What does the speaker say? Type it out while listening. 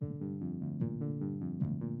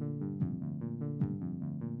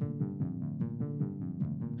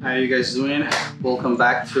How are you guys doing? Welcome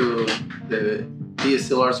back to the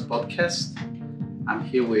DSLR's podcast. I'm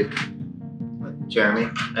here with Jeremy.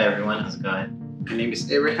 Hi everyone, how's it going? my name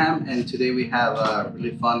is Abraham, and today we have a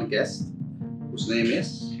really fun guest whose name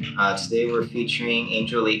is. Today we're featuring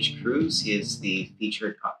Angel H. Cruz. He is the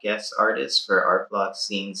featured guest artist for Art Block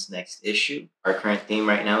Scene's next issue. Our current theme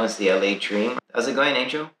right now is the LA Dream. How's it going,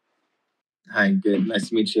 Angel? Hi, good. Nice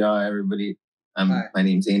to meet you all, everybody. Hi. My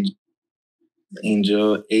name's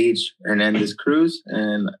Angel H. Hernandez Cruz,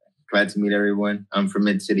 and glad to meet everyone. I'm from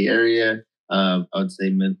Mid-City area. I would say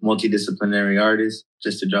multidisciplinary artist,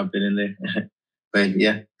 just to drop it in there. But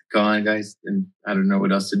yeah, go on, guys. And I don't know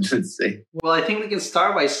what else to say. Well, I think we can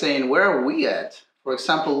start by saying, where are we at? For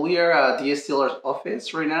example, we are at DSLR's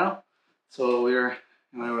office right now. So we're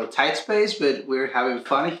in a tight space, but we're having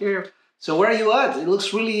fun here. So where are you at? It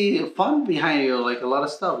looks really fun behind you, like a lot of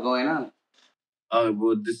stuff going on.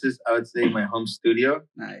 Well, this is, I would say, my home studio.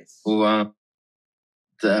 Nice. Well,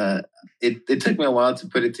 it took me a while to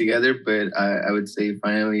put it together, but I would say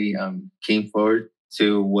finally came forward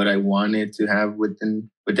to what I wanted to have within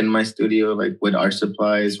my studio, like what art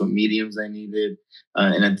supplies, what mediums I needed,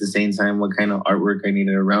 and at the same time, what kind of artwork I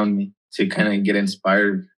needed around me to kind of get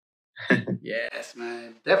inspired. Yes,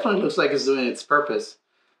 man. Definitely looks like it's doing its purpose.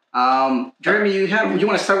 Jeremy, you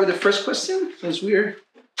want to start with the first question since we're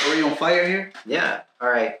already on fire here? Yeah, all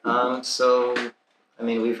right.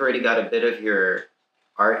 We've already got a bit of your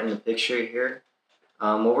art in the picture here.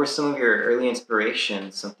 What were some of your early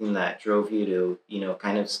inspirations, something that drove you to,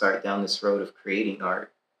 kind of start down this road of creating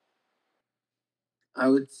art? I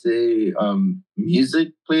would say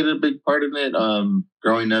music played a big part in it.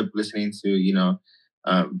 Growing up listening to,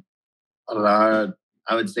 a lot,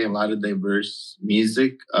 I would say a lot of diverse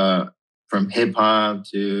music, from hip hop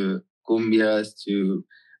to cumbias to,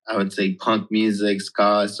 I would say, punk music,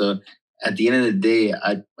 ska. So at the end of the day,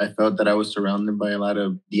 I felt that I was surrounded by a lot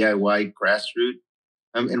of DIY grassroots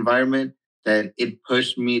environment that it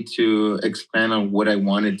pushed me to expand on what I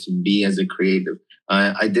wanted to be as a creative.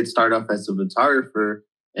 I did start off as a photographer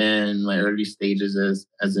in my early stages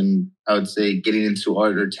as in, I would say, getting into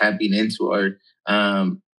art or tapping into art.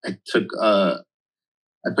 I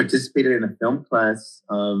participated in a film class.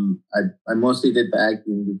 I mostly did the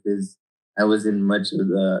acting because I wasn't much of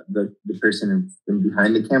the person in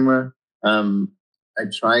behind the camera. I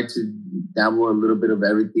tried to dabble a little bit of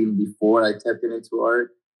everything before I tapped into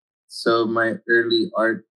art. So my early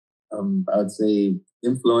art, I would say,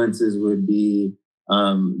 influences would be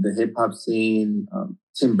the hip hop scene,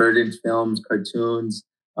 Tim Burton's films, cartoons,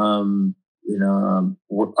 artworks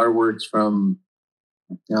from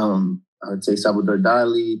I would say Salvador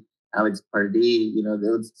Dali, Alex Pardee. It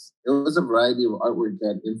was a variety of artwork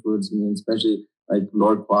that influenced me, especially like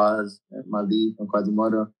Lord Quaz, Mali from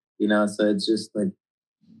Quasimodo. So it's just like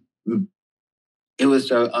it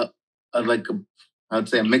was I would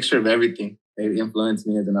say a mixture of everything that influenced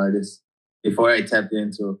me as an artist before I tapped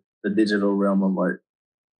into the digital realm of art.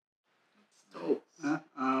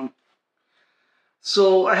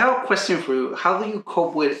 So I have a question for you. How do you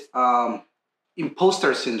cope with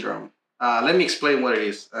imposter syndrome? Let me explain what it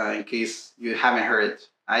is in case you haven't heard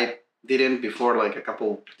it. I didn't before, like a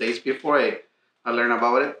couple days before I learned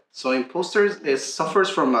about it. So imposters suffers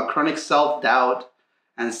from a chronic self-doubt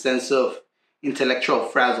and sense of intellectual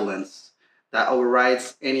fraudulence that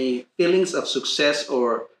overrides any feelings of success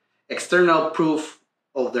or external proof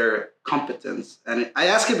of their competence. And I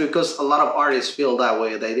ask it because a lot of artists feel that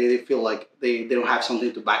way. They feel like they don't have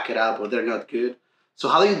something to back it up or they're not good. So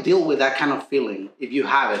how do you deal with that kind of feeling if you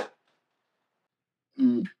have it?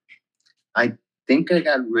 I think I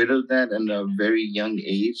got rid of that at a very young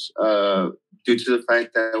age, due to the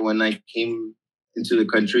fact that when I came into the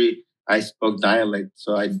country, I spoke dialect,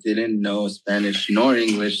 so I didn't know Spanish nor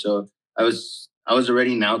English. So I was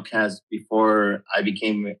already an outcast before I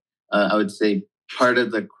became, I would say, part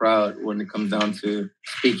of the crowd when it comes down to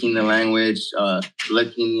speaking the language,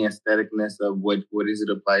 looking the aestheticness of what is it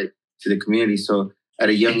apply to the community. So at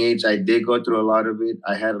a young age, I did go through a lot of it.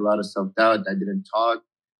 I had a lot of self-doubt. I didn't talk.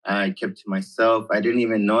 I kept to myself. I didn't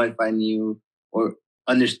even know if I knew or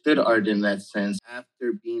understood art in that sense.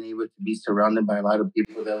 After being able to be surrounded by a lot of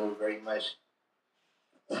people that were very much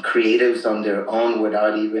creatives on their own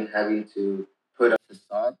without even having to put up a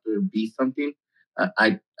facade or be something,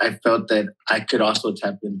 I felt that I could also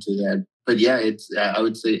tap into that. But yeah, it's I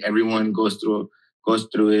would say everyone goes through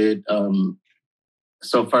it.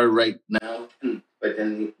 So far right now,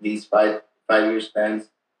 within these five-year spans,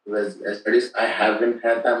 as artists, I haven't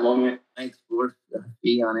had that moment. I explore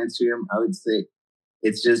be on Instagram. I would say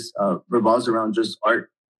it's just revolves around just art.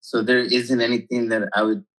 So there isn't anything that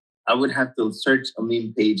I I would have to search a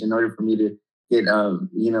meme page in order for me to get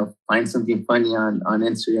find something funny on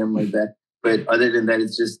Instagram like that. But other than that,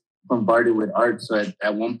 it's just bombarded with art. So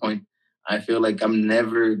at one point, I feel like I'm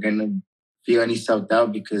never gonna feel any self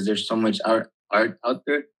doubt because there's so much art out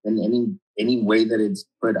there, and any way that it's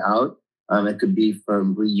put out. It could be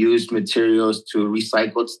from reused materials to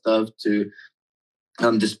recycled stuff to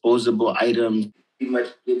disposable items. Pretty much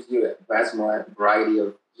gives you a vast variety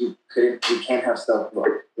of you can't have stuff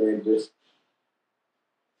and just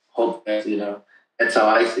hope that that's how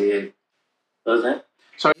I see it. Does that?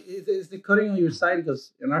 Sorry, is the cutting on your side?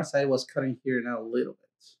 Because on our side was cutting here now a little bit.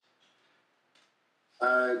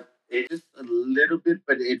 It's just a little bit,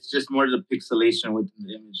 but it's just more the pixelation within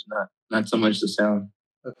the image, not so much the sound.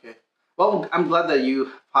 Okay. Well, I'm glad that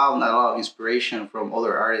you found a lot of inspiration from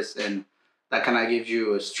other artists, and that kind of gives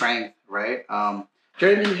you a strength, right?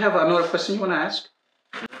 Jeremy, you have another question you want to ask?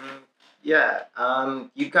 Yeah.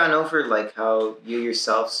 You've gone over like how you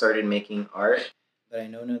yourself started making art, but I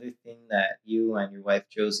know another thing that you and your wife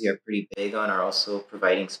Josie are pretty big on are also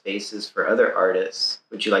providing spaces for other artists.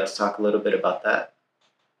 Would you like to talk a little bit about that?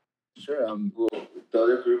 Sure. Well, the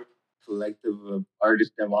other group collective of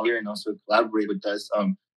artists that volunteer and also collaborate with us.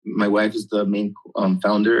 My wife is the main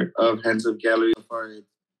founder of Hands Up Gallery. So far, it's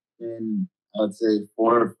been I would say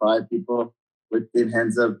 4 or 5 people within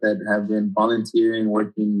Hands Up that have been volunteering,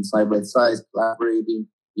 working side by side, collaborating,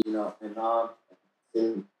 and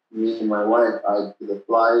and me and my wife, I do the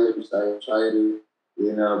flyers. I try to,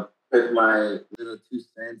 put my little 2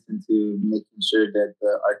 cents into making sure that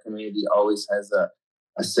the art community always has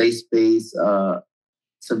a safe space,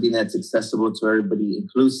 something that's accessible to everybody,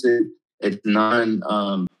 inclusive. It's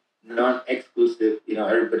non exclusive.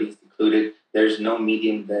 Everybody's included. There's no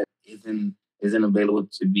medium that isn't available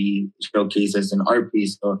to be showcased as an art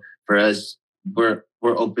piece. So for us, we're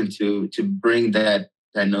open to bring that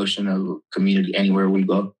notion of community anywhere we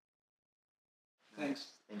go. Thanks.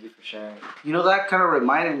 Thank you for sharing. That kind of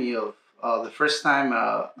reminded me of the first time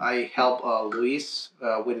I helped Luis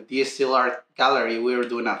with the DSTL Art Gallery. We were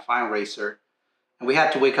doing a fundraiser, and we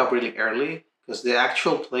had to wake up really early because the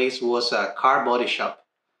actual place was a car body shop.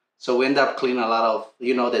 So we ended up cleaning a lot of,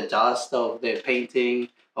 the dust of the painting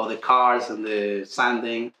of the cars and the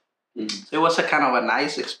sanding. Mm-hmm. So it was a kind of a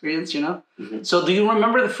nice experience. Mm-hmm. So do you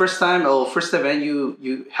remember the first time or first event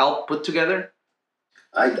you helped put together?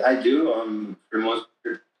 I do. For most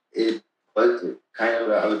part, it was kind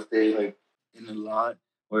of I would say like in a lot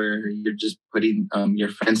where you're just putting your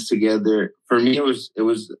friends together. For me, it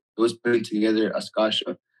was putting together a ska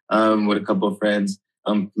show with a couple of friends,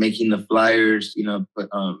 making the flyers, but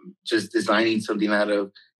just designing something out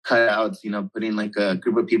of cutouts, putting like a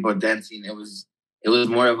group of people dancing. It was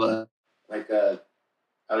more of a like a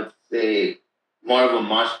I would say more of a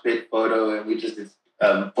mosh pit photo, and we just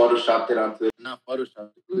photoshopped it onto it. Not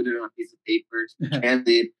photoshopped, glued it on a piece of paper, scanned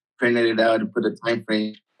it, printed it out, and put a time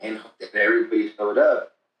frame, and hoped that everybody showed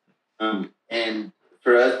up. And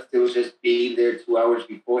for us, it was just being there 2 hours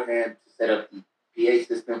beforehand to set up the PA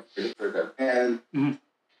system for the band,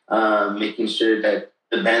 making sure that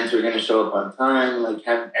the bands were going to show up on time, like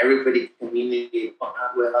having everybody communicate, well,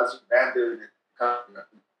 how's your band doing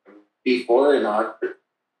before and after.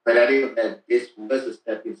 But I think that this was a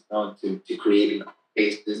stepping stone to creating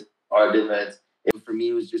spaces, art events. And for me,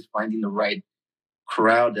 it was just finding the right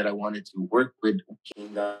crowd that I wanted to work with.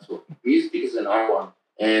 Came down to music is an art form,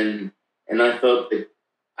 and I felt that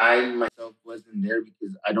I myself wasn't there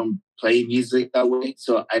because I don't play music that way,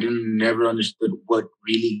 so I didn't never understood what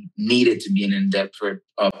really needed to be an in-depth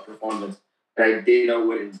performance. But I did know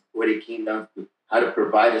what it came down to: how to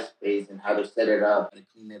provide a space and how to set it up, how to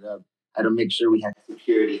clean it up, how to make sure we had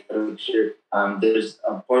security, how to make sure there's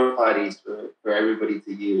porta potties for everybody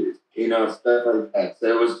to use, stuff like that. So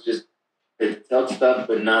it was just the tough stuff,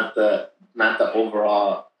 but not the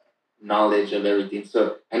overall knowledge of everything.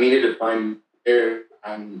 So I needed to find where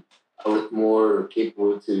I was more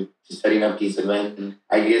capable to setting up these events. And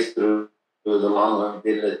I guess through the long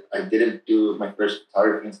run, I didn't do my first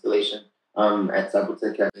photography installation at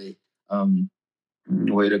Zapotec Cafe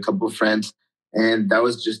with a couple of friends. And that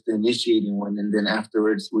was just the initiating one. And then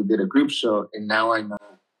afterwards, we did a group show. And now I know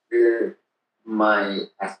where my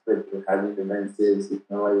aspect of having events is,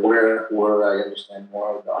 like where I understand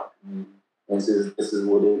more of the art community. And this is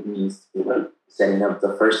what it means to like setting up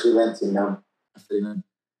the first events and now setting up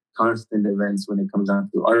constant events when it comes down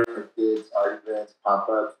to art kids, art events,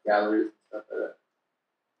 pop-ups, galleries, stuff like that.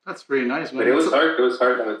 That's pretty nice, man. But it was hard. It was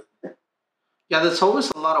hard. Yeah, there's always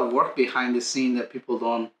a lot of work behind the scene that people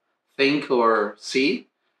don't think or see.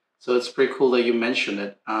 So it's pretty cool that you mentioned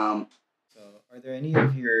it. So, are there any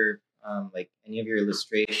of your like any of your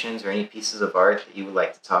illustrations or any pieces of art that you would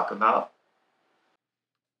like to talk about?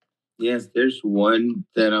 Yes, there's one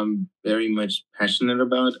that I'm very much passionate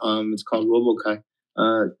about. It's called RoboCai.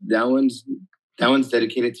 That one's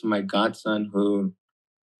dedicated to my godson who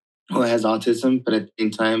has autism, but at the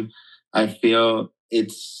same time, I feel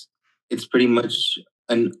it's pretty much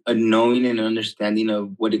a knowing and understanding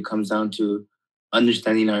of what it comes down to,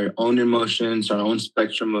 understanding our own emotions, our own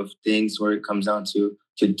spectrum of things, where it comes down to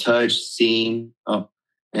touch, seeing,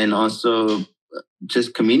 and also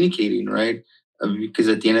just communicating, right? Because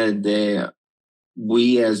at the end of the day,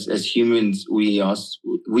 we as humans, we as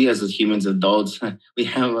humans adults, we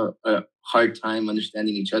have a hard time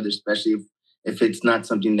understanding each other, especially if it's not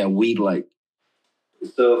something that we like.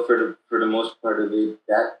 So for the most part of it,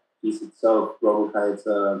 that piece itself, Robokai,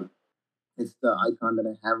 it's the icon that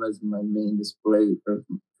I have as my main display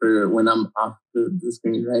for when I'm off the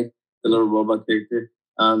screen, right? The little robot character.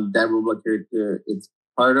 That robot character, it's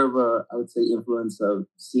part of a, I would say, influence of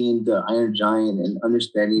seeing the Iron Giant and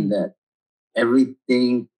understanding that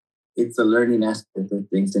everything, it's a learning aspect of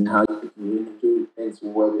things and how you can communicate things,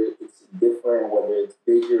 whether it's different, whether it's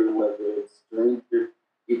bigger, whether it's stranger.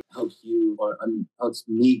 It helps you or helps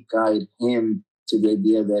me guide him to the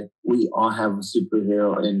idea that we all have a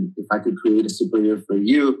superhero, and if I could create a superhero for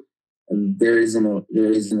you, and there isn't a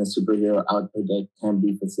superhero out there that can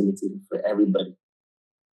be facilitated for everybody.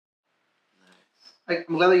 I'm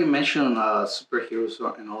glad that you mentioned superheroes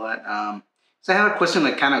and all that. So I have a question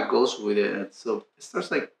that kind of goes with it. So it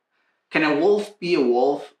starts like, can a wolf be a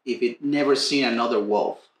wolf if it never seen another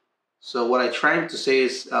wolf? So what I trying to say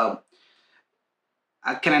is,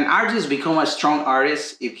 can an artist become a strong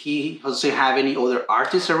artist if he doesn't have any other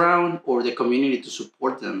artists around or the community to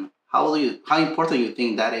support them? How important you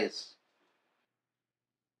think that is?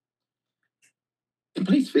 I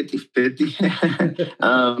plays 50-50.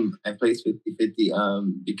 I plays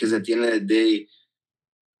 50-50 because at the end of the day,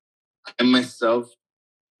 I myself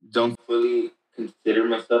don't fully consider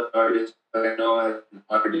myself an artist, but I know as an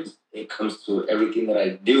artist, it comes to everything that I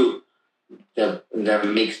do that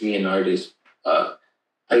makes me an artist.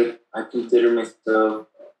 I consider myself,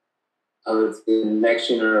 I would say, a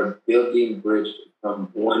connection or a building bridge from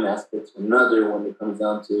one aspect to another when it comes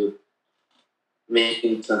down to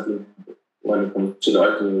making something when it comes to the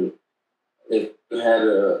art community. If you had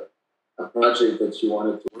a project that you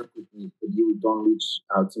wanted to work with me, but you don't reach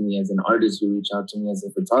out to me as an artist, you reach out to me as a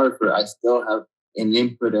photographer, I still have an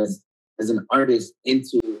input as an artist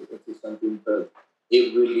into something, but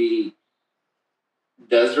it really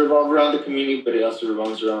does revolve around the community, but it also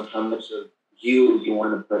revolves around how much of you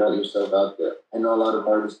want to put out yourself out there. I know a lot of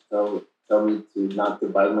artists tell me to not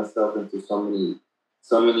divide myself into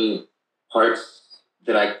so many parts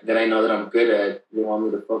that I know that I'm good at. They want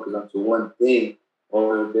me to focus onto one thing,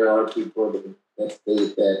 or there are people that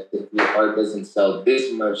state that if your art doesn't sell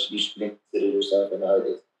this much, you shouldn't consider yourself an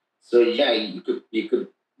artist. So yeah, you could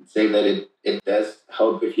say that it does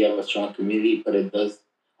help if you have a strong community, but it does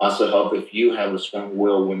also help if you have a strong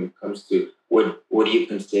will when it comes to what do you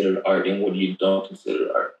consider art and what you don't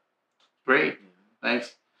consider art. Great,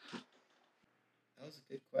 thanks. That was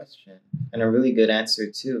a good question and a really good answer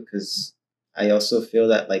too, because I also feel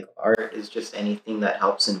that like art is just anything that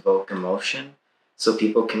helps invoke emotion, so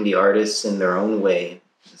people can be artists in their own way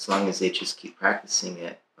as long as they just keep practicing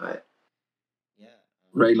it. But yeah,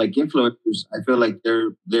 Right, like influencers, I feel like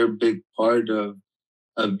they're a big part of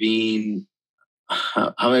being,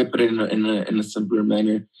 how I put it in a simpler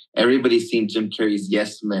manner. Everybody's seen Jim Carrey's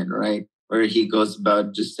Yes Man, right? Where he goes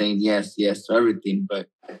about just saying yes, yes to everything. But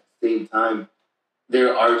at the same time,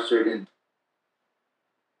 there are certain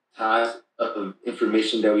types of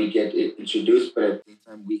information that we get introduced, but at the same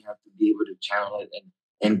time, we have to be able to channel it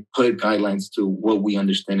and put guidelines to what we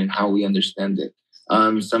understand and how we understand it.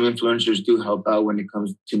 Some influencers do help out when it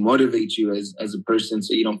comes to motivate you as a person,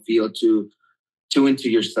 so you don't feel too into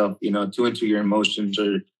yourself, too into your emotions,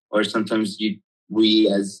 or sometimes we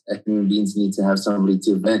as human beings need to have somebody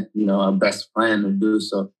to vent, a best friend or do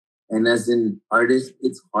so. And as an artist,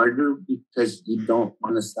 it's harder because you don't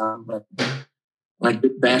want to sound like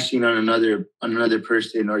you're bashing on another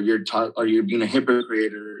person, or you're being a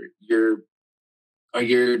hypocrite, or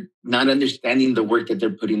you're not understanding the work that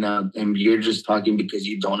they're putting out, and you're just talking because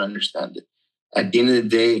you don't understand it. At the end of the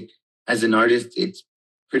day, as an artist, it's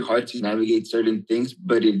pretty hard to navigate certain things,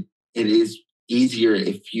 but it is easier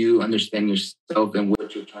if you understand yourself and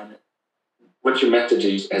what your message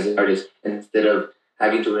is as an artist, instead of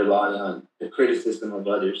having to rely on the criticism of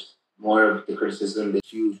others, more of the criticism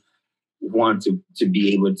that you want to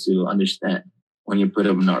be able to understand when you put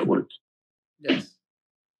up an artwork. yes.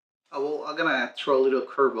 Well, I'm gonna throw a little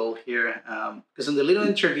curveball here because in the little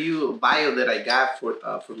interview bio that I got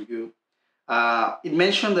from you, it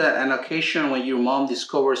mentioned that an occasion when your mom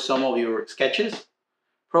discovered some of your sketches,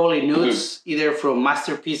 probably nudes, either from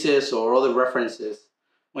masterpieces or other references,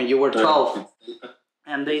 when you were 12,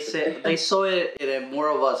 and they said they saw it more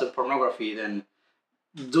of as a pornography than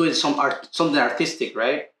doing something artistic,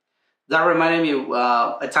 right? That reminded me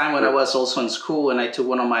a time when I was also in school and I took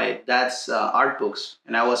one of my dad's art books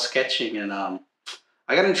and I was sketching and I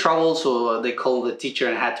got in trouble, so they called the teacher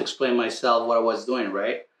and I had to explain myself what I was doing,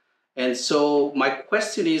 right? And so my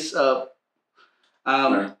question is, why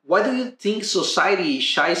do you think society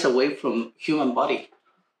shies away from human body?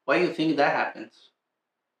 Why do you think that happens?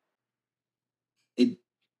 it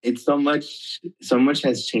it's so much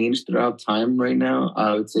has changed throughout time right now.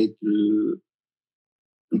 I would say through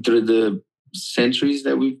the centuries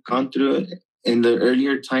that we've gone through. In the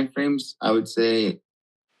earlier time frames, I would say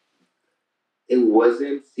it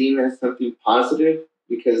wasn't seen as something positive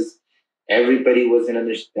because everybody wasn't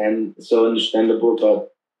understandable about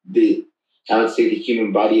the I would say the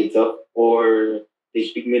human body itself or the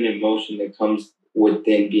human emotion that comes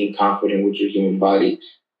within being confident with your human body.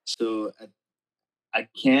 So I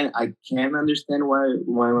can't understand why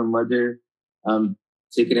my mother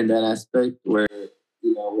took it in that aspect where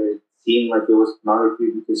where it seemed like it was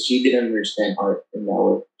pornography because she didn't understand art in that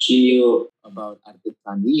way. She knew about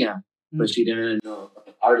artesanía, but she didn't know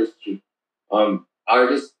about artistry.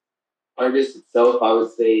 Artist itself, I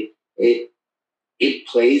would say it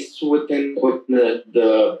plays within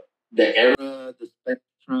the era, the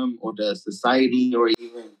spectrum, or the society, or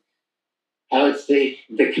even I would say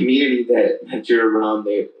the community that you're around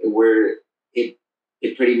there, where it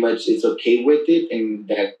it pretty much is okay with it, and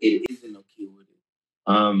that it isn't okay with it.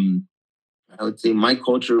 I would say my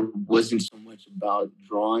culture wasn't so much about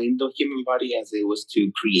drawing the human body as it was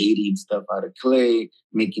to creating stuff out of clay,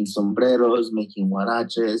 making sombreros, making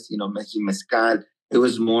huaraches, making mezcal. It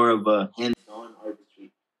was more of a hands-on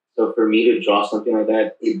artistry. So for me to draw something like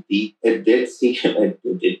that, it did seem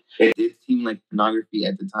it did seem like pornography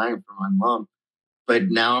at the time for my mom, but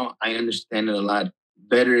now I understand it a lot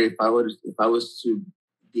better. If I was to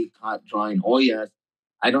be caught drawing Oyas,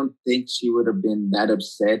 I don't think she would have been that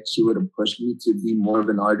upset. She would have pushed me to be more of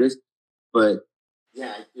an artist. But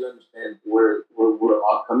yeah, I do understand where we're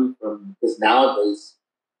all coming from because nowadays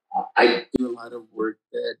I do a lot of work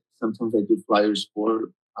that sometimes I do flyers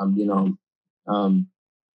for. Um, you know, um,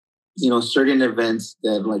 certain events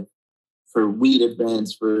that like for weed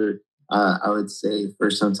events, for I would say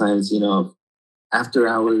for sometimes after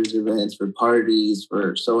hours events, for parties,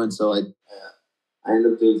 for so and so. I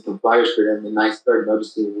ended up doing some flyers for them, and I started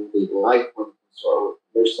noticing what they like them. So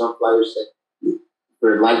there's some flyers that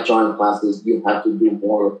for light drawing classes you have to do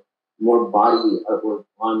more body artwork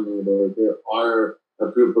on it, or there are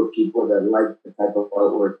a group of people that like the type of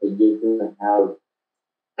artwork that you're gonna have.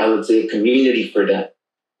 I would say a community for that.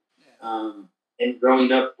 And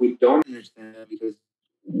growing up, we don't understand that because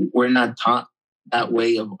we're not taught that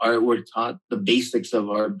way of art. We're taught the basics of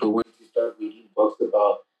art. But once you start reading books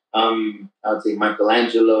about, I would say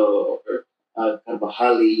Michelangelo or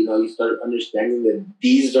Carvajal, you start understanding that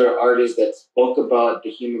these are artists that spoke about the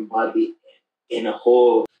human body in a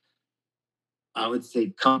whole, I would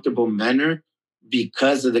say, comfortable manner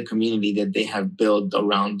because of the community that they have built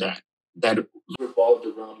around that revolved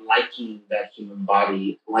around liking that human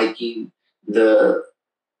body, liking the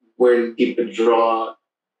where people draw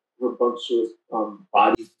voluptuous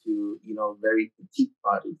bodies to very petite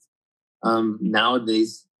bodies.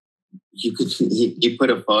 Nowadays, you put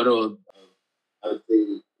a photo of I would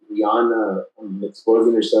say Rihanna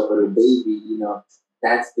exposing herself with her baby.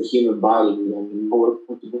 That's the human body. We're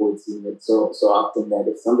comfortable with seeing it so often that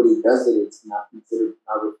if somebody does it, it's not considered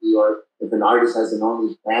pornography. Or if an artist has an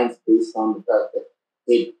OnlyFans based on the fact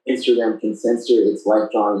that Instagram can censor its life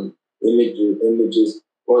drawing images,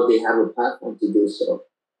 or they have a platform to do so.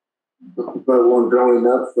 But when growing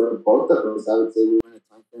up for both of us, I would say we were in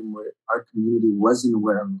a time frame where our community wasn't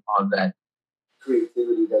aware of all that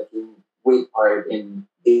creativity that came with art, and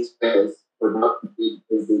they spent for not complete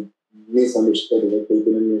because they misunderstood it. They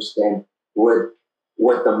didn't understand what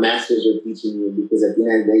the masters are teaching you, because at the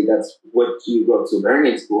end of the day, that's what you go to learn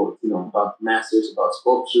in school. About masters, about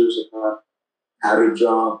sculptures, about how to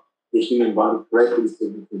draw the human body correctly so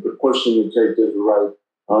you can proportion your characters right,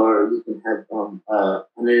 or you can have an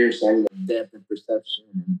understanding of depth and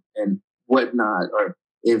perception and whatnot, or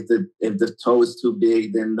if the toe is too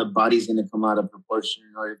big, then the body's going to come out of proportion,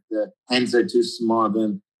 or if the hands are too small,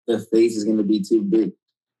 then the face is going to be too big.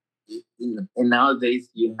 And nowadays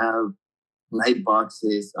you have light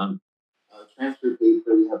boxes, transfer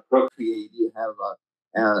paper, you have Procreate, you have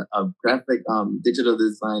a graphic digital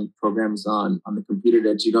design programs on the computer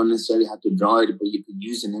that you don't necessarily have to draw it, but you could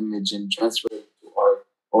use an image and transfer it to art,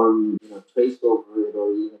 or trace over it,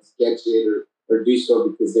 or even sketch it, or do so,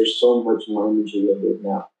 because there's so much more imagery of it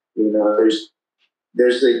now.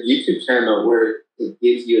 There's a YouTube channel where it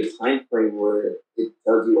gives you a time frame where it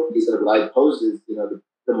tells you these are live poses. The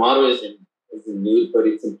model isn't nude, but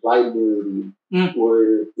it's implied nudity,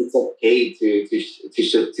 where it's okay to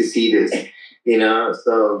see this.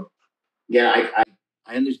 So yeah,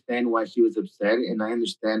 I understand why she was upset, and I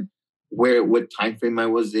understand what time frame I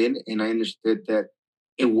was in, and I understood that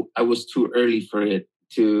I was too early for it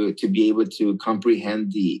to be able to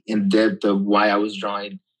comprehend the in depth of why I was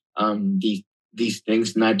drawing these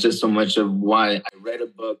things, not just so much of why I read a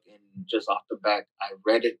book and just off the back I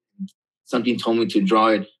read it. Something told me to draw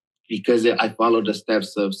it because I followed the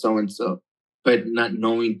steps of so and so, but not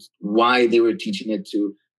knowing why they were teaching it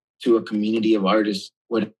to a community of artists,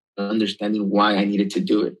 what understanding why I needed to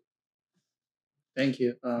do it. Thank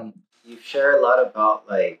you. You share a lot about,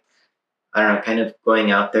 like, I don't know, kind of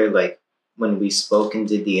going out there. Like when we spoke and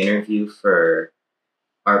did the interview for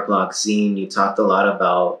Art Block Zine, you talked a lot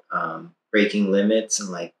about breaking limits and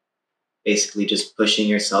like basically just pushing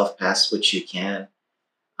yourself past what you can.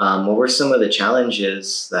 What were some of the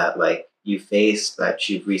challenges that like you faced that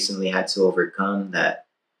you've recently had to overcome that,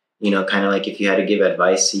 kind of like if you had to give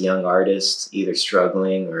advice to young artists, either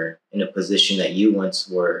struggling or in a position that you once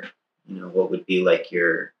were, what would be like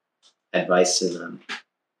your advice to them?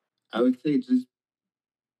 I would say just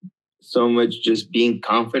so much just being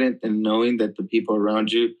confident and knowing that the people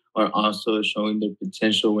around you are also showing their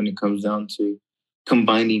potential when it comes down to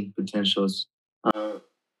combining potentials.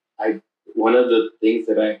 I One of the things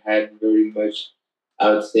that I had very much,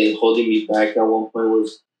 I would say, holding me back at one point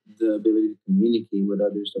was the ability to communicate with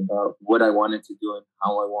others about what I wanted to do and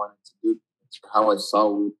how I wanted to do it, how I saw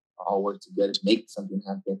we all work together to make something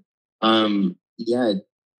happen. Yeah,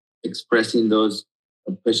 expressing those,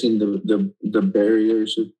 pushing the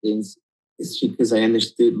barriers of things, is because I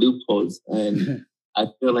understood loopholes, and I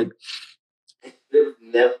feel like I could have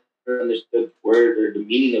never understood the word or the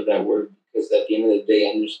meaning of that word, because at the end of the day,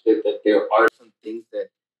 I understood that there are some things that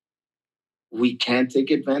we can take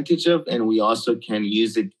advantage of, and we also can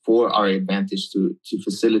use it for our advantage to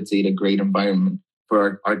facilitate a great environment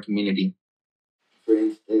for our community. For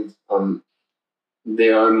instance,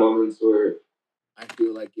 there are moments where I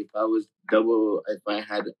feel like if I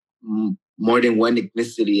had more than one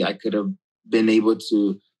ethnicity, I could have been able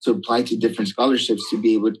to apply to different scholarships to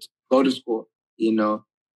be able to go to school,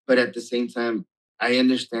 But at the same time, I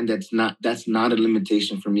understand that's not a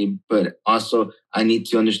limitation for me, but also I need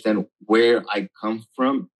to understand where I come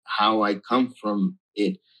from, how I come from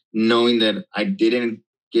it, knowing that I didn't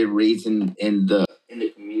get raised in the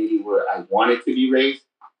community where I wanted to be raised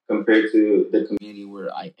compared to the community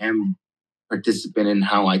where I am participant, in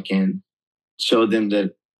how I can show them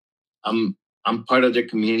that I'm part of their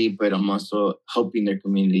community, but I'm also helping their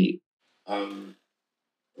community. Um,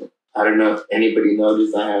 I don't know if anybody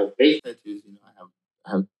noticed, I have face tattoos.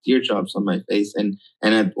 I have teardrops on my face, and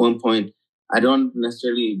at one point, I don't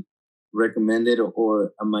necessarily recommend it,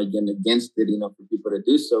 or am I against it, for people to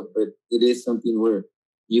do so. But it is something where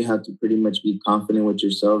you have to pretty much be confident with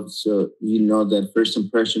yourself, so you know that first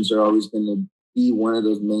impressions are always going to be one of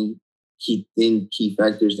those main key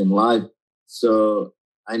factors in life. So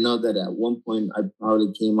I know that at one point I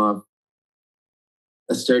probably came off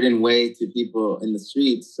a certain way to people in the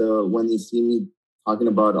streets. So when they see me talking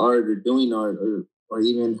about art or doing art, or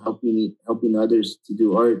even helping others to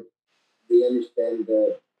do art, they understand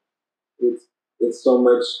that it's it's so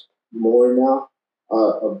much more now,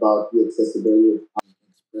 about the accessibility of how you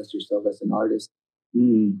can express yourself as an artist,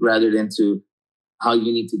 rather than to how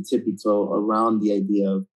you need to tippy toe around the idea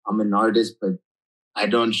of I'm an artist, but I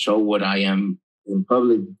don't show what I am in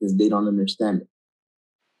public because they don't understand it.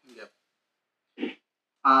 Yep.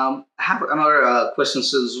 I have another question.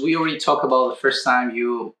 Since we already talked about the first time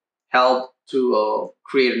you helped to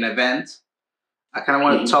create an event, I kind of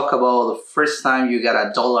want to talk about the first time you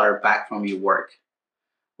got $1 back from your work.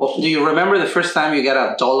 Well, do you remember the first time you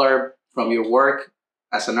got $1 from your work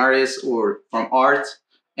as an artist or from art?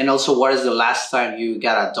 And also, what is the last time you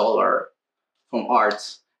got $1 from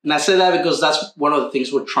art? And I say that because that's one of the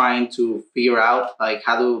things we're trying to figure out, like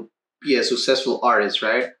how to be a successful artist,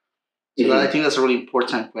 right? So I think that's a really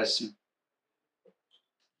important question.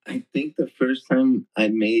 I think the first time I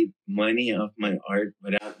made money off my art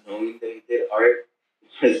without knowing that I did art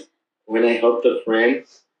was when I helped a friend.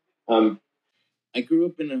 Um, I grew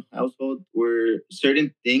up in a household where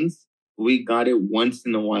certain things we got it once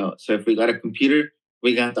in a while. So if we got a computer,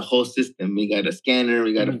 we got the whole system. We got a scanner,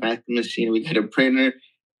 we got a fax machine, we got a printer,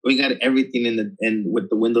 we got everything with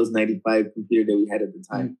the Windows 95 computer that we had at the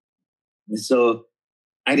time. And so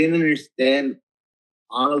I didn't understand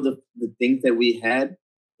all of the things that we had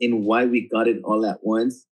and why we got it all at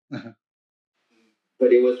once.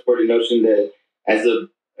 But it was for the notion that as a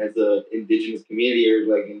indigenous community or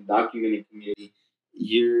like an undocumented community,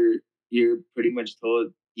 you're pretty much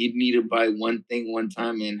told you need to buy one thing one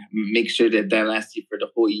time and make sure that lasts you for the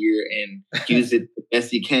whole year and use it the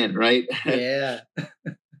best you can, right? Yeah.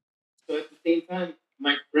 So at the same time,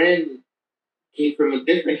 my friend came from a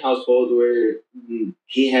different household where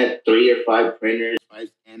he had 3 or 5 printers, 5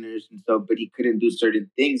 scanners, and stuff, but he couldn't do certain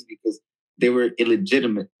things because they were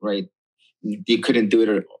illegitimate, right? You couldn't do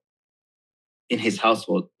it in his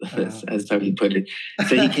household, as how he put it.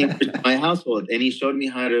 So he came to my household and he showed me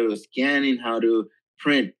how to scan and how to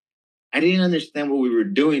print. I didn't understand what we were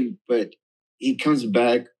doing, but he comes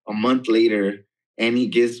back a month later and he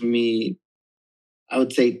gives me, I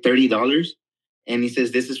would say, $30. And he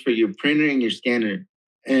says, this is for your printer and your scanner.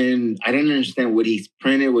 And I didn't understand what he's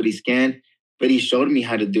printed, what he scanned, but he showed me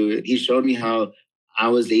how to do it. He showed me how I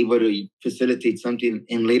was able to facilitate something.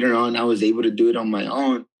 And later on, I was able to do it on my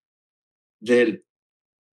own. That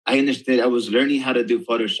I understood. I was learning how to do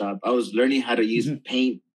Photoshop. I was learning how to use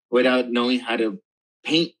paint without knowing how to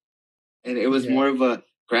paint. And it was more of a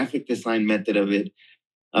graphic design method of it.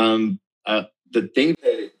 The thing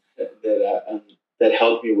that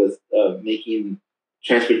helped me was making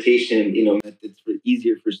transportation, methods for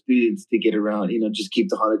easier for students to get around. Just keep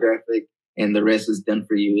the holographic, and the rest is done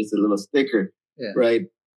for you. It's a little sticker, right?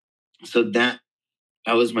 So that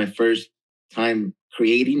was my first time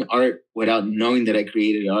creating art without knowing that I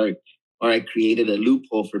created art, or I created a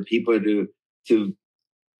loophole for people to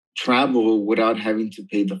travel without having to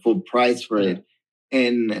pay the full price for it.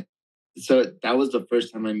 And so that was the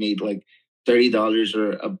first time I made like $30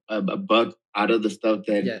 or a buck out of the stuff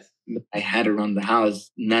that I had around the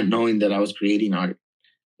house, not knowing that I was creating art.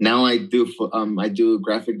 Now I do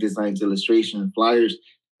graphic designs, illustration, flyers,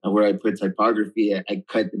 where I put typography. I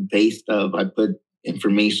cut and paste stuff. I put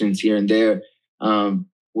informations here and there.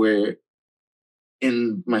 Where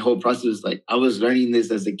in my whole process was like I was learning this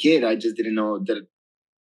as a kid. I just didn't know that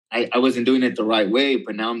I wasn't doing it the right way,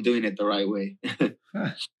 but now I'm doing it the right way.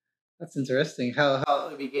 That's interesting. How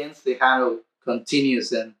it begins, the how it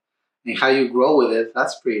continues, and how you grow with it.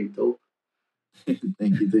 That's pretty dope.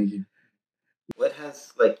 Thank you. What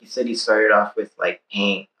has, like you said, you started off with like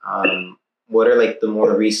paint. What are like the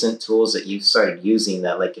more recent tools that you've started using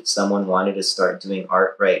that, like, if someone wanted to start doing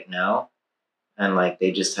art right now and like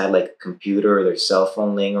they just had like a computer or their cell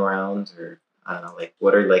phone laying around, or I don't know, like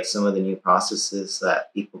what are like some of the new processes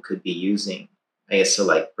that people could be using, I guess, to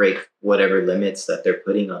like break whatever limits that they're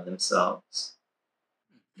putting on themselves?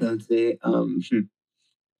 I'd say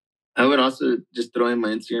I would also just throw in my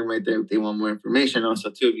Instagram right there if they want more information also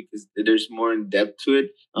too, because there's more in depth to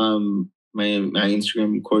it. My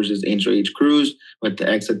Instagram, of course, is Angel H Cruz with the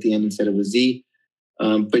X at the end instead of a Z.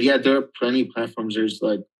 But yeah, there are plenty of platforms. There's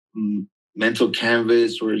like Mental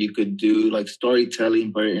Canvas where you could do like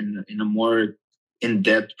storytelling, but in a more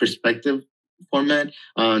in-depth perspective format.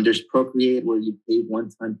 There's Procreate where you pay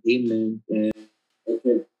one-time payment and it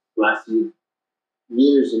can last you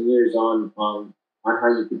years and years on how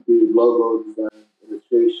you could do logo design,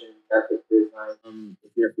 illustration, graphic design.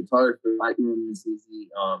 If you're a photographer, Lightroom is easy.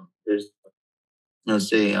 There's, let's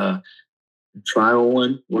say, a trial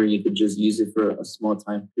one where you could just use it for a small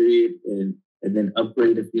time period and then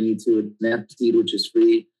upgrade if you need to. Snapseed, which is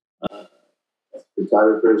free.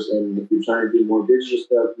 Photographers, and if you're trying to do more digital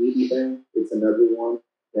stuff, MediaBank, it's another one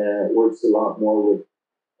that works a lot more with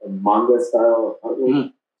a manga style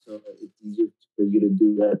artwork. So it's easier for you to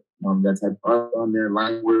do that type of art on there,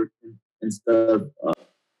 line work and stuff.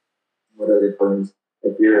 What other firms?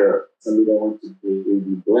 If you're somebody that wants to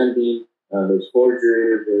do blending, there's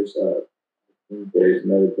Forger, there's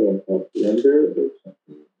another program called Blender. There's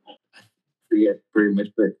something I forget pretty much,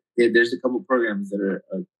 but yeah, there's a couple programs that are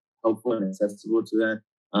helpful and accessible to that.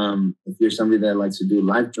 If you're somebody that likes to do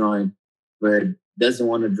live drawing, but doesn't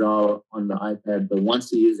want to draw on the iPad, but wants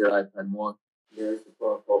to use their iPad more, there's a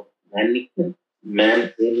program called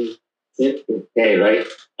Mannequin, okay, right?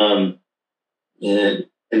 And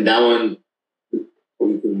that one, you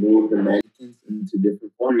can move the mannequins into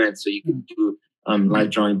different formats, so you can do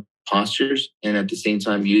live drawing postures, and at the same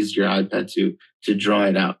time use your iPad to draw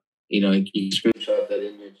it out. You screenshot that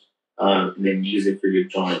image, and then use it for your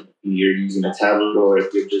drawing. If you're using a tablet, or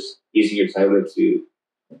if you're just using your tablet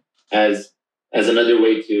as another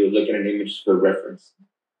way to look at an image for reference.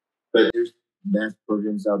 But there's math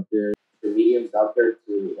programs out there. the mediums out there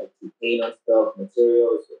to like to paint on stuff,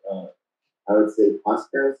 materials. I would say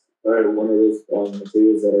pastels are one of those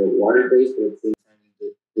materials that are water based, but at the same time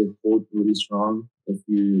they hold really strong. If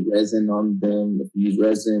you resin on them, if you use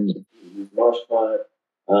resin, if you use washcloth,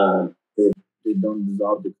 they don't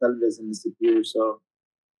dissolve. The color doesn't disappear. So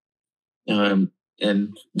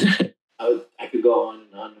and I could go on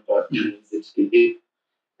and on about things that you could do.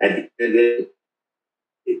 I think that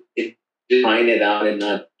it trying it out and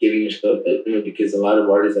not giving yourself that limit because a lot of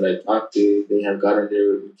artists that I talk to, they have gotten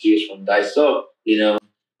their materials from Daiso,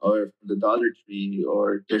 or from the Dollar Tree,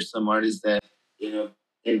 or there's some artists that,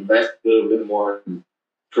 invest a little bit more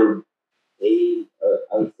for I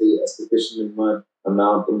would say a sufficient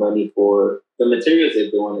amount of money for the materials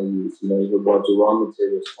that they want to use. You could go to raw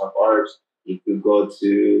materials, top arts. You could go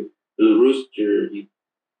to Blue Rooster,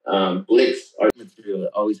 Blix art material.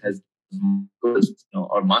 It always has,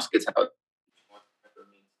 or Muskets out.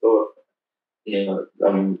 Store.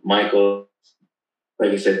 Michael,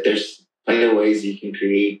 like I said, there's plenty of ways you can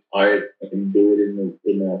create art and do it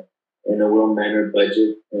in a well mannered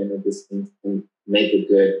budget, and at this can make a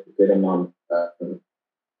good amount.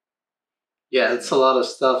 Yeah, it's a lot of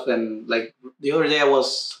stuff. And like the other day, I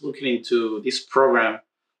was looking into this program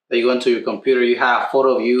that you go into your computer, you have a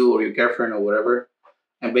photo of you or your girlfriend or whatever.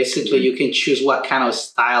 And basically, you can choose what kind of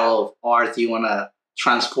style of art you want to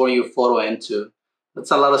transform your photo into.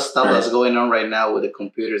 That's a lot of stuff that's going on right now with the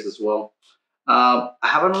computers as well. I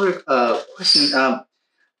have another question.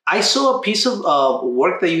 I saw a piece of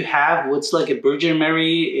work that you have. What's like a Virgin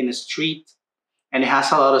Mary in a street, and it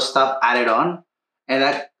has a lot of stuff added on, and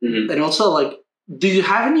that, and also like, do you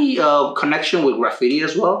have any connection with graffiti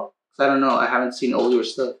as well? 'Cause I don't know. I haven't seen all your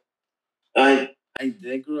stuff. I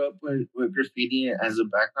did grow up with graffiti as a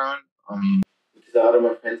background. Because a lot of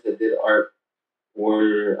my friends that did art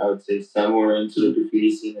were, I would say, some were into the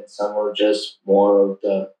graffiti scene and some were just more of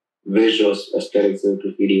the visual aesthetics of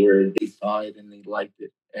graffiti, where they saw it and they liked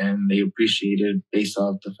it and they appreciated it based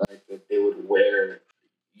off the fact that they would wear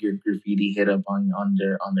your graffiti hit up on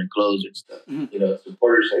their clothes and stuff.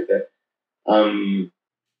 Supporters like that.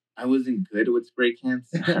 I wasn't good with spray cans.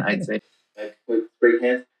 I'd say like with spray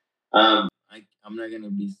cans. I'm not gonna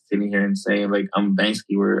be sitting here and saying like I'm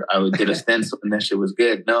Banksy where I would get a stencil and that shit was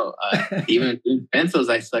good. No, even pencils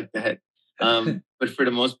I sucked at. But for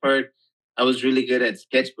the most part, I was really good at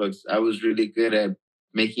sketchbooks. I was really good at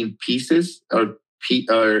making pieces or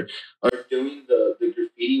doing the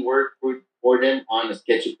graffiti work for them on a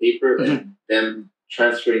sketch of paper and then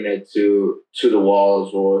transferring it to the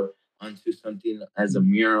walls or onto something as a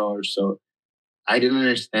mural or so. I didn't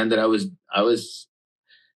understand that I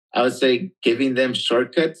would say giving them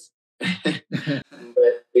shortcuts. But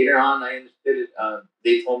later on, I understood it.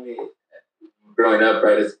 They told me growing up,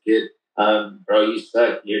 right, as a kid, bro, you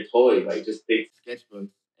suck. You're a toy. Like, just take sketchbooks.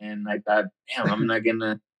 And I thought, damn,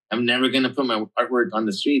 I'm never gonna put my artwork on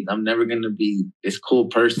the street. I'm never gonna be this cool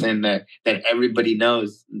person that everybody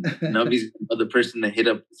knows. Nobody's gonna know the person that hit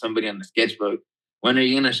up somebody on the sketchbook. When are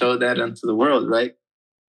you gonna show that onto the world, right?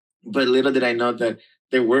 But little did I know that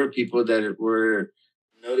there were people that were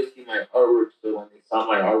noticing my artwork. So when they saw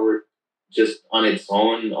my artwork just on its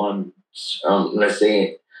own, on let's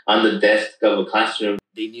say on the desk of a classroom,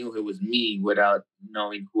 they knew it was me without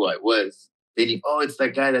knowing who I was. They knew, oh, it's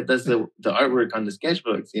that guy that does the artwork on the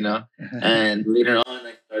sketchbooks. And later on,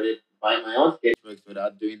 I started buying my own sketchbooks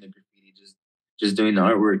without doing the graffiti, just doing the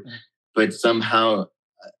artwork. But somehow,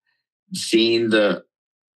 seeing the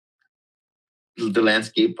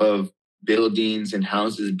landscape of buildings and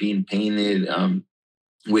houses being painted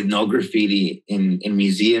with no graffiti in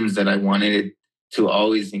museums, that I wanted to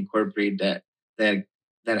always incorporate that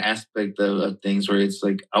that aspect of things where it's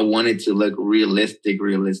like I want it to look realistic,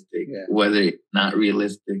 yeah. Whether it's not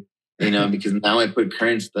realistic, because now I put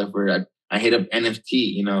current stuff where I hit up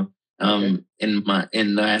NFT, in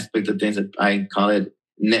the aspect of things that I call it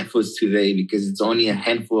Netflix today, because it's only a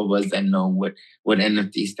handful of us that know what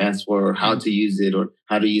NFT stands for or how to use it or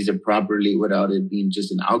how to use it properly without it being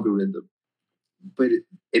just an algorithm. But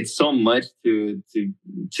it's so much to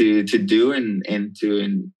do and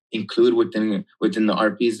to include within the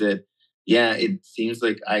RPs that, yeah, it seems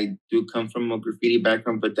like I do come from a graffiti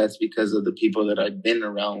background, but that's because of the people that I've been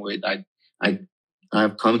around with. I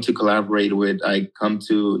I've come to collaborate with. I come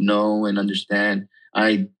to know and understand.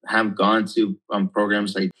 I have gone to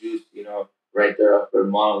programs like Juice, right there off the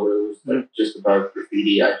mall, where it was like just about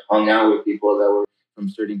graffiti. I hung out with people that were from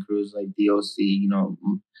certain crews like DOC,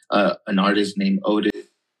 an artist named Otis,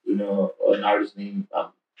 an artist named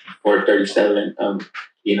 437,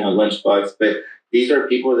 Lunchbox. But these are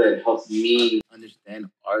people that helped me understand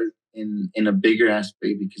art in a bigger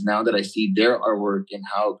aspect, because now that I see their artwork and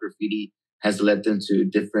how graffiti has led them to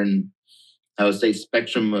different, I would say,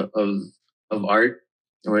 spectrum of art,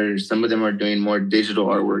 where some of them are doing more digital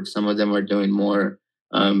artwork, some of them are doing more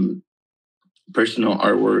personal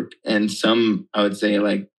artwork, and some, I would say,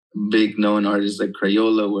 like big known artists like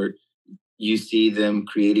Crayola, where you see them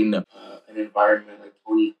creating an environment like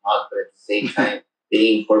totally hot, but at the same time,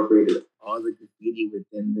 they incorporated all the graffiti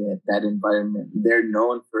within that environment. They're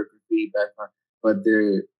known for graffiti background, but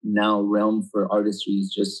their now realm for artistry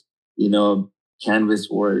is just, canvas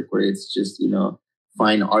work, where it's just,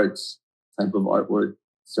 fine arts type of artwork.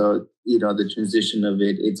 So, the transition of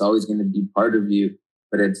it, it's always going to be part of you,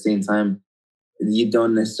 but at the same time, you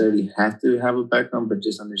don't necessarily have to have a background, but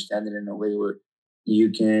just understand it in a way where you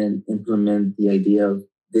can implement the idea of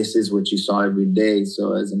this is what you saw every day.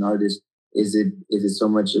 So as an artist, is it so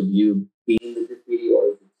much of you being the graffiti,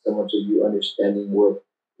 or is it so much of you understanding what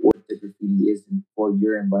the graffiti is for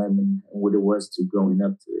your environment and what it was to growing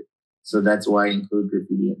up to it? So that's why I include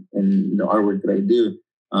graffiti in the artwork that I do.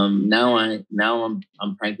 Now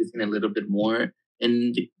I'm practicing a little bit more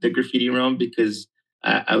in the graffiti realm, because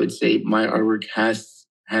I would say my artwork has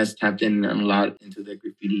tapped in a lot into the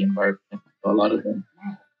graffiti environment. A lot of them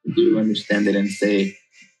do understand it and say,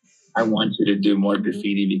 I want you to do more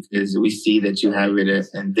graffiti, because we see that you have it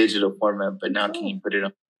in digital format, but now can you put it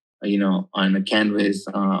on, on a canvas,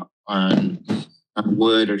 on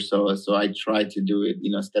wood or so. So I try to do it,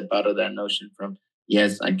 step out of that notion from,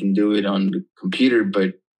 yes, I can do it on the computer,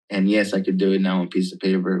 and yes, I could do it now on a piece of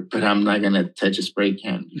paper, but I'm not going to touch a spray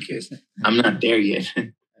can because I'm not there yet.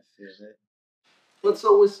 I feel it. It's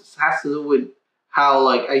always has to do with how,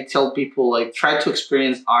 like, I tell people, like, try to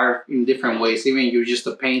experience art in different ways. Even you're just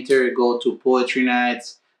a painter, go to poetry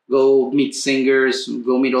nights, go meet singers,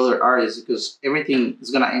 go meet other artists, because everything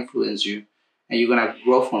is gonna influence you and you're gonna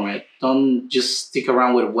grow from it. Don't just stick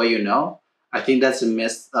around with what you know. I think that's the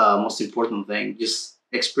most important thing. Just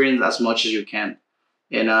experience as much as you can.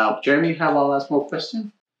 And Jeremy, you have one last more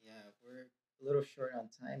question? Yeah, we're a little short on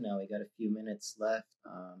time now. We got a few minutes left.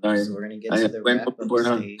 Sorry. So we're going to get to the went wrap up overboard,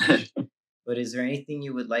 huh? stage. But is there anything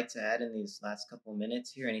you would like to add in these last couple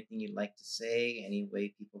minutes here? Anything you'd like to say? Any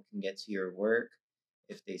way people can get to your work?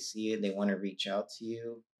 If they see it, they want to reach out to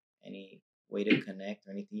you? Any way to connect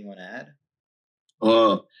or anything you want to add?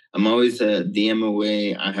 Well, I'm always a DM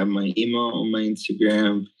away. I have my email on my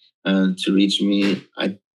Instagram to reach me.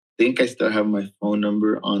 I think I still have my phone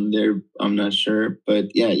number on there. I'm not sure.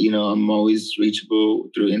 But yeah, I'm always reachable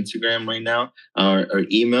through Instagram right now, or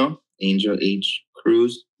email, Angel H.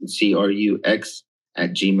 Cruz, CRUX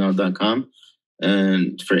 @gmail.com.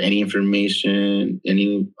 And for any information,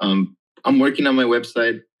 I'm working on my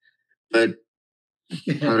website, but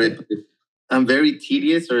how do I put it? I'm very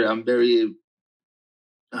tedious, or I'm very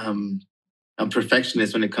a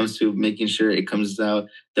perfectionist when it comes to making sure it comes out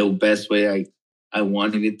the best way I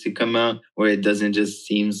wanted it to come out, where it doesn't just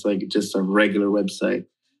seems like just a regular website.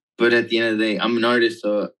 But at the end of the day, I'm an artist,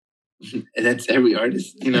 so that's every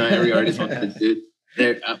artist. Every artist wants to do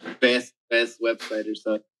their best website or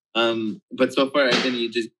so. But so far, I've been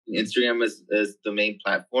using Instagram as the main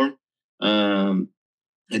platform.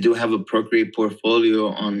 I do have a Procreate portfolio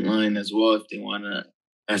online as well, if they want to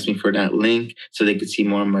ask me for that link, so they could see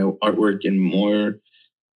more of my artwork and more,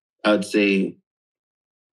 I would say,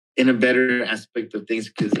 in a better aspect of things,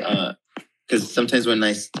 because sometimes when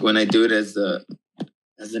I do it as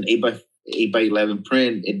an 8x11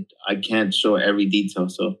 print, I can't show every detail.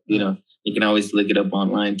 So you can always look it up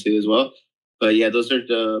online too as well. But yeah, those are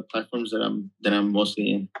the platforms that I'm mostly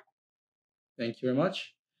in. Thank you very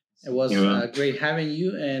much. It was great having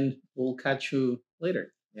you, and we'll catch you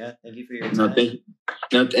later. Yeah, thank you for your time.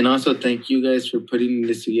 And also thank you guys for putting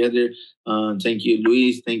this together. Thank you,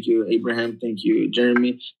 Luis. Thank you, Abraham. Thank you,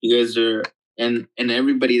 Jeremy. You guys are, and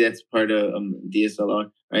everybody that's part of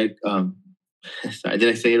DSLR, right? Sorry, did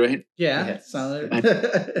I say it right? Yeah. Sounded.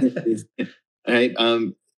 All right.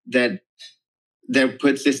 That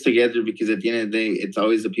puts this together, because at the end of the day, it's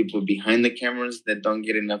always the people behind the cameras that don't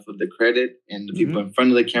get enough of the credit, and the people in front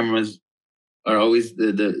of the cameras are always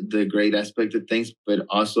the great aspect of things, but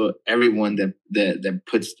also everyone that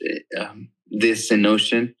puts this in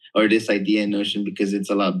motion, or this idea in motion, because it's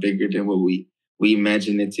a lot bigger than what we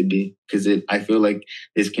imagine it to be. Because I feel like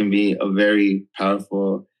this can be a very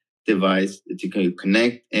powerful device to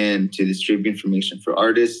connect and to distribute information for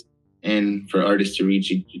artists, and for artists to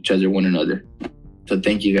reach each other, one another. So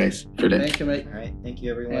thank you guys for that. Thank you, mate. All right, thank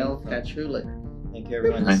you everyone. I'll catch you later. Thank you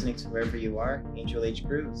everyone listening to wherever you are. Angel H.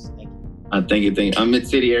 Cruz. Thank you. Thank you. I'm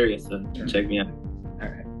mid-city area, so check me out. All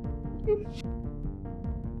right.